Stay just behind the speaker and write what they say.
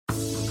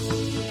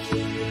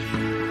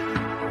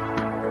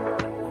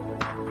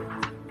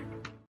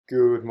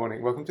Good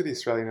morning. Welcome to the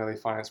Australian Early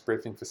Finance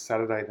Briefing for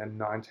Saturday, the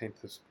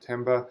 19th of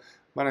September.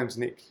 My name's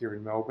Nick here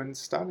in Melbourne.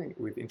 Starting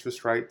with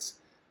interest rates,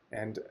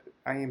 and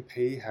AMP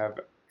have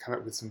come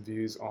up with some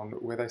views on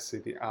where they see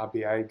the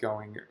RBA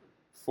going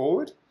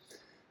forward.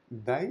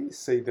 They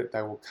see that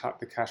they will cut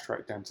the cash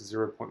rate down to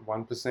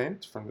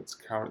 0.1% from its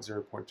current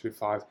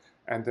 0.25,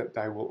 and that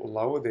they will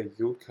lower their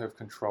yield curve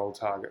control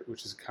target,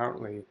 which is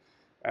currently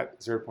at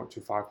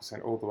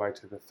 0.25% all the way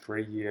to the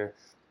 3-year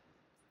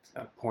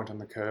point on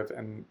the curve,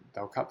 and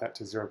they'll cut that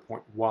to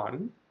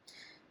 0.1,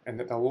 and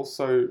that they'll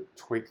also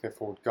tweak their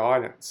forward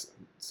guidance.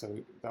 So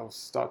they'll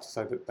start to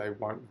say that they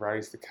won't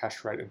raise the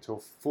cash rate until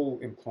full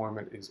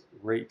employment is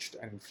reached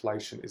and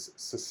inflation is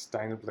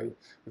sustainably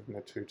within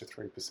the 2 to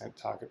 3%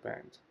 target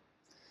band.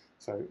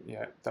 So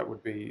yeah, that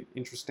would be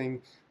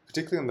interesting,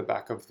 particularly on the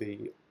back of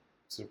the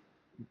sort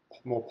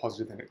of more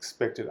positive than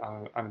expected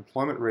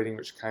unemployment reading,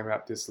 which came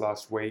out this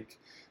last week,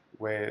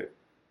 where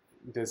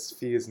there's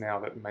fears now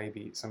that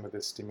maybe some of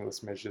the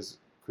stimulus measures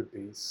could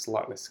be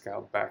slightly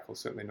scaled back, or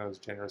certainly not as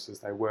generous as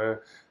they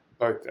were,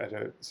 both at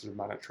a sort of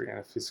monetary and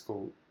a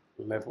fiscal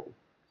level.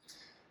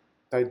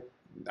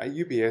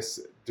 UBS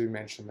do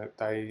mention that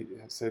they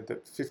have said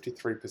that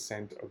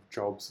 53% of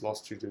jobs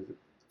lost due to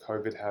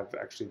COVID have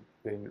actually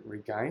been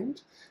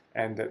regained,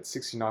 and that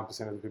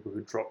 69% of the people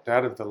who dropped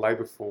out of the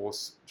labour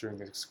force during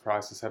this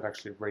crisis have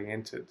actually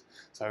re-entered.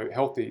 So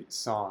healthy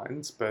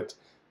signs, but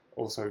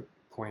also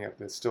pointing out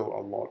there's still a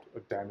lot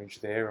of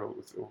damage there, or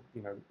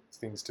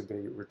things to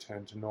be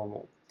returned to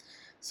normal.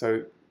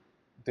 So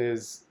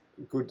there's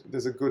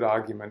a good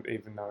argument,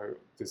 even though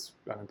this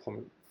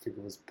unemployment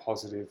figure was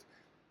positive,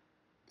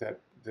 that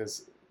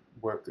there's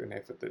work and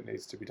effort that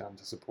needs to be done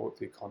to support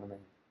the economy.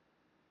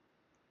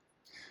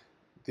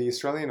 The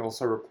Australian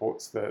also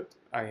reports that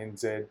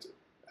ANZ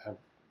have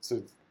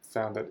sort of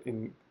found that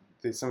in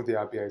some of the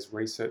RBA's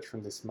research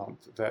from this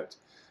month, that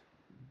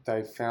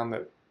they found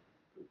that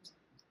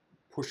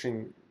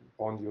pushing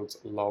bond yields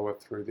lower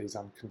through these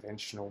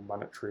unconventional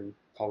monetary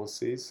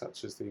policies,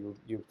 such as the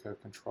yield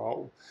curve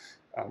control,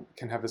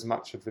 can have as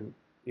much of an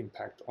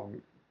impact on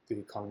the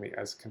economy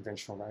as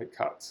conventional rate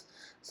cuts.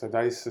 So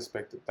they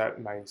suspect that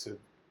that may sort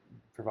of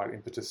provide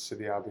impetus to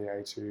the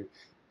RBA to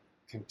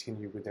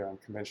continue with their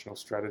unconventional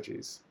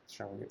strategies,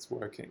 showing it's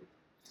working.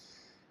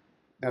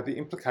 Now, the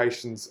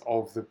implications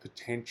of the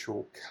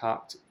potential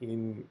cut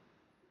in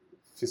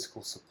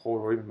fiscal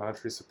support or even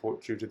monetary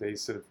support due to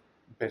these sort of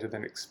better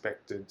than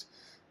expected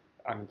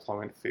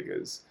unemployment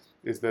figures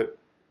is that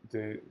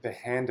the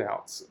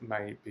handouts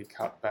may be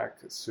cut back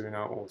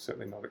sooner, or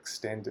certainly not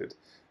extended,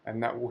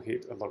 and that will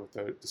hit a lot of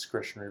the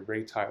discretionary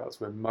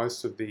retailers, where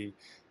most of the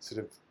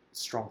sort of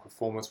strong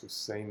performance we've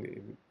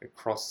seen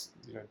across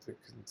the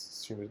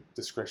consumer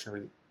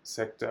discretionary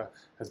sector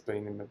has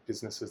been in the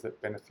businesses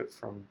that benefit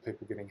from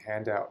people getting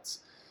handouts.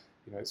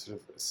 Sort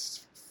of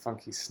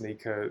funky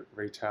sneaker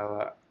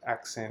retailer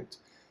Accent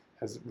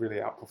has really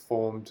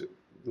outperformed,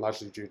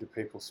 largely due to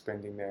people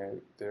spending their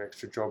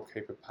extra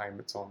JobKeeper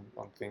payments on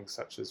things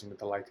such as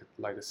the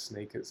latest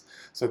sneakers.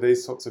 So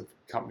these sorts of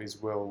companies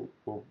will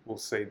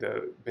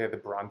bear the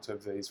brunt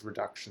of these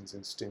reductions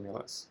in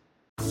stimulus.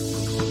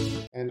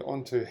 And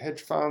on to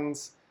hedge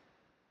funds.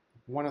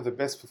 One of the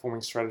best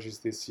performing strategies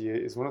this year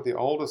is one of the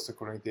oldest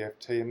according to the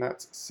FT, and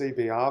that's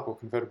CBARB, or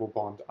convertible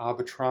bond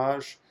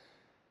arbitrage.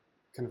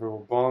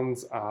 Convertible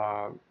bonds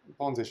are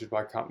bonds issued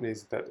by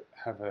companies that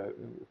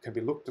can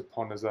be looked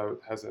upon as though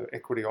it has an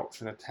equity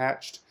option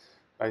attached.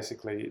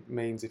 Basically, it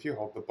means if you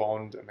hold the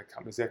bond and the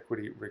company's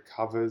equity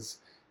recovers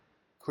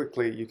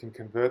quickly, you can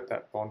convert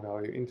that bond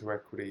value into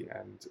equity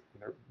and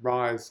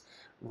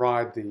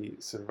ride the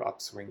sort of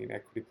upswing in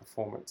equity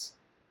performance.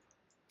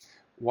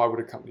 Why would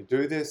a company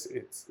do this?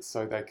 It's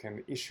so they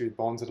can issue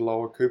bonds at a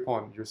lower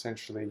coupon. You're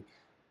essentially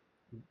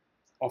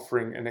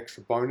offering an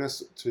extra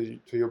bonus to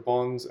your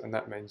bonds, and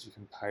that means you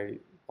can pay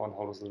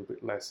bondholders a little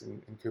bit less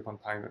in coupon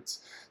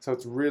payments. So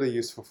it's really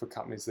useful for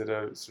companies that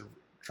are sort of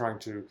trying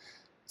to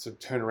sort of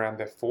turn around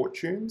their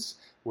fortunes,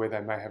 where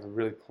they may have a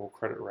really poor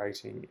credit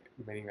rating,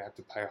 meaning they have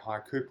to pay a high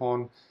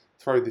coupon.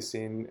 Throw this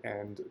in,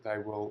 and they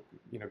will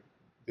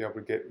be able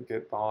to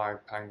get by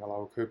paying a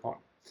lower coupon.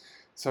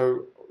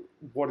 So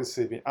what is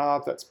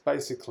CBARB? That's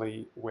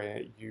basically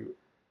where you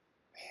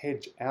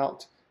hedge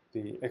out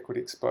the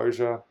equity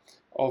exposure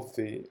of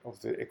the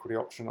equity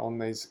option on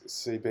these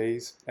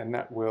CBs, and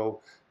that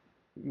will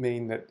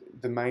mean that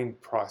the main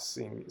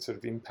pricing sort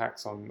of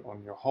impacts on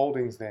your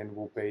holdings then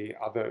will be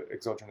other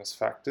exogenous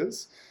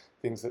factors,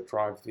 things that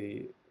drive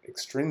the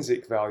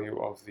extrinsic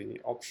value of the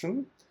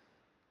option,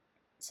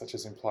 such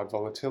as implied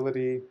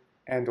volatility,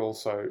 and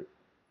also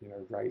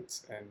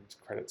rates and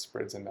credit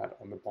spreads and that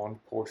on the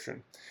bond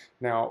portion.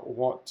 Now,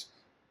 what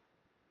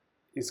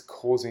is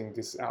causing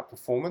this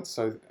outperformance?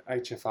 So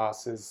HFR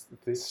says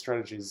this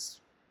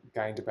strategy's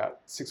gained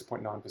about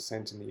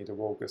 6.9% in the year to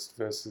August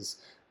versus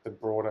the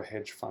broader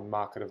hedge fund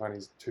market of only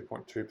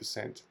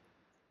 2.2%.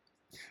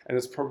 And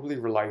it's probably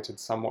related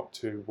somewhat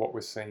to what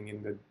we're seeing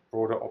in the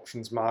broader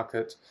options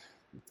market.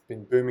 It's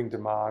been booming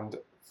demand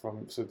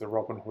from sort of the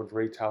Robinhood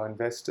retail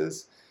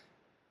investors,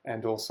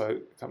 and also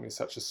companies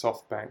such as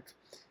SoftBank.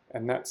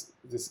 And that's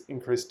this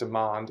increased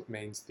demand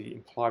means the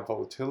implied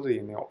volatility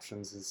in the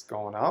options has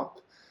gone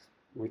up,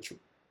 which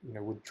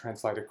would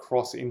translate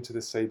across into the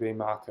CB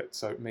market.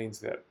 So it means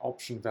that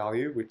option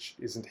value, which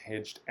isn't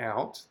hedged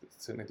out,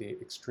 certainly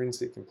the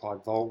extrinsic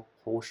implied vol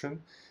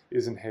portion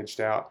isn't hedged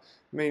out,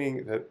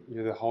 meaning that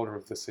the holder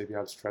of the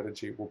CB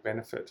strategy will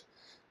benefit.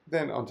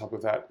 Then on top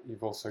of that,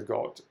 you've also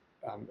got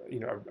a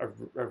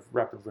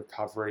rapid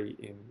recovery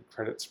in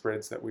credit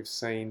spreads that we've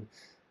seen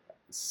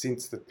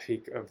since the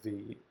peak of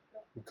the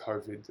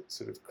COVID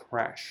sort of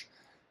crash,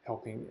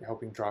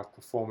 helping drive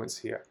performance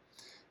here.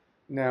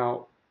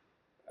 Now,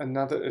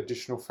 another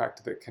additional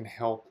factor that can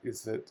help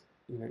is that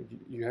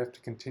you have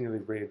to continually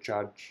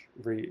readjust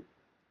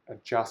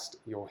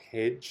your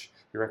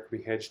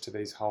equity hedge to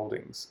these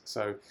holdings.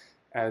 So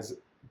as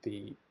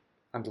the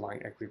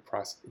underlying equity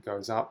price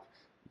goes up,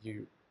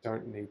 you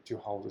don't need to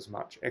hold as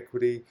much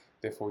equity,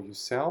 therefore you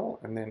sell,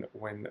 and then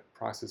when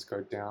prices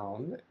go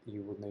down,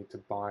 you will need to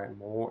buy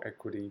more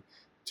equity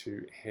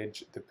to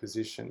hedge the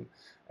position.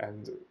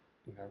 And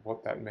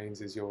what that means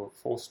is you're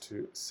forced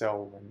to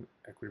sell when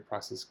equity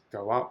prices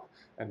go up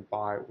and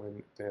buy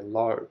when they're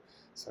low.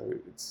 So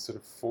it's sort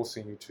of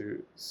forcing you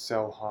to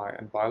sell high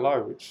and buy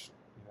low, which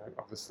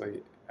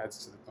obviously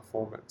adds to the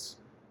performance.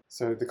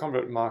 So the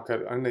convert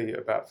market only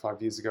about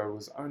 5 years ago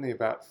was only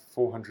about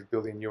 400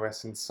 billion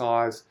US in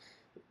size.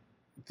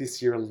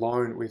 This year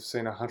alone, we've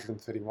seen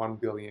 131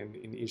 billion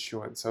in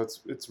issuance. So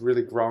it's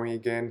really growing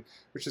again,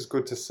 which is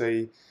good to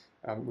see.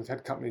 We've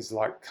had companies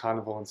like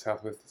Carnival and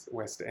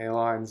Southwest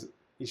Airlines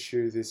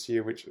issue this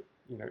year, which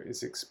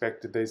is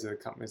expected. These are the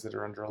companies that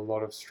are under a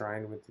lot of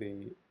strain with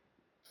the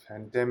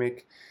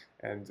pandemic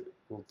and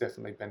will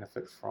definitely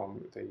benefit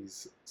from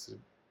these sort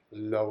of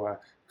lower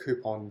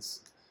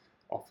coupons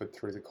offered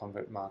through the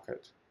convert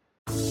market.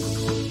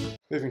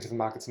 Moving to the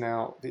markets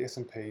now, the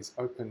S&P's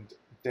opened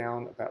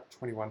down about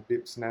 21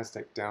 bips,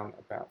 Nasdaq down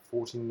about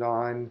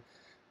 49,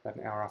 about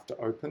an hour after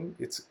open.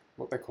 It's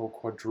what they call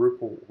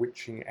quadruple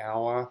witching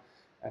hour,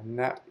 and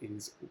that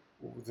is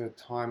the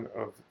time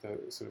of the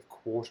sort of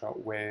quarter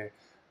where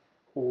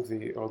a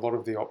lot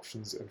of the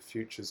options and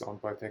futures on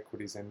both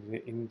equities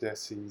and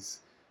indices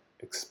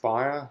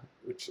expire,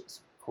 which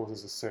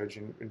causes a surge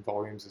in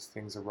volumes as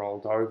things are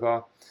rolled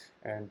over.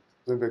 And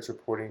Bloomberg's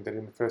reporting that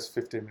in the first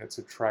 15 minutes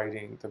of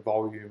trading, the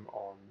volume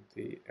on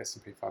the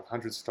S&P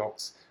 500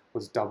 stocks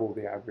was double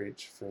the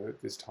average for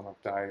this time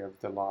of day of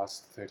the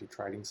last 30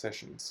 trading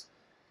sessions.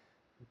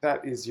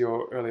 That is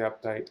your early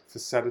update for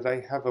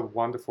Saturday. Have a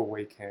wonderful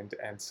weekend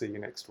and see you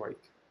next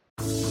week.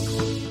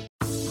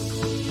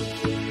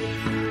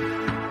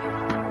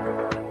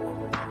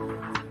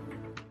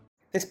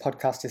 This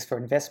podcast is for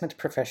investment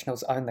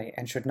professionals only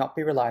and should not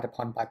be relied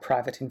upon by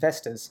private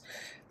investors.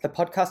 The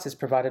podcast is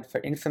provided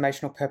for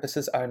informational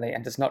purposes only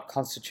and does not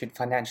constitute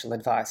financial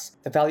advice.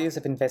 The values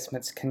of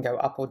investments can go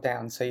up or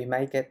down, so you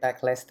may get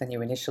back less than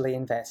you initially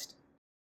invest.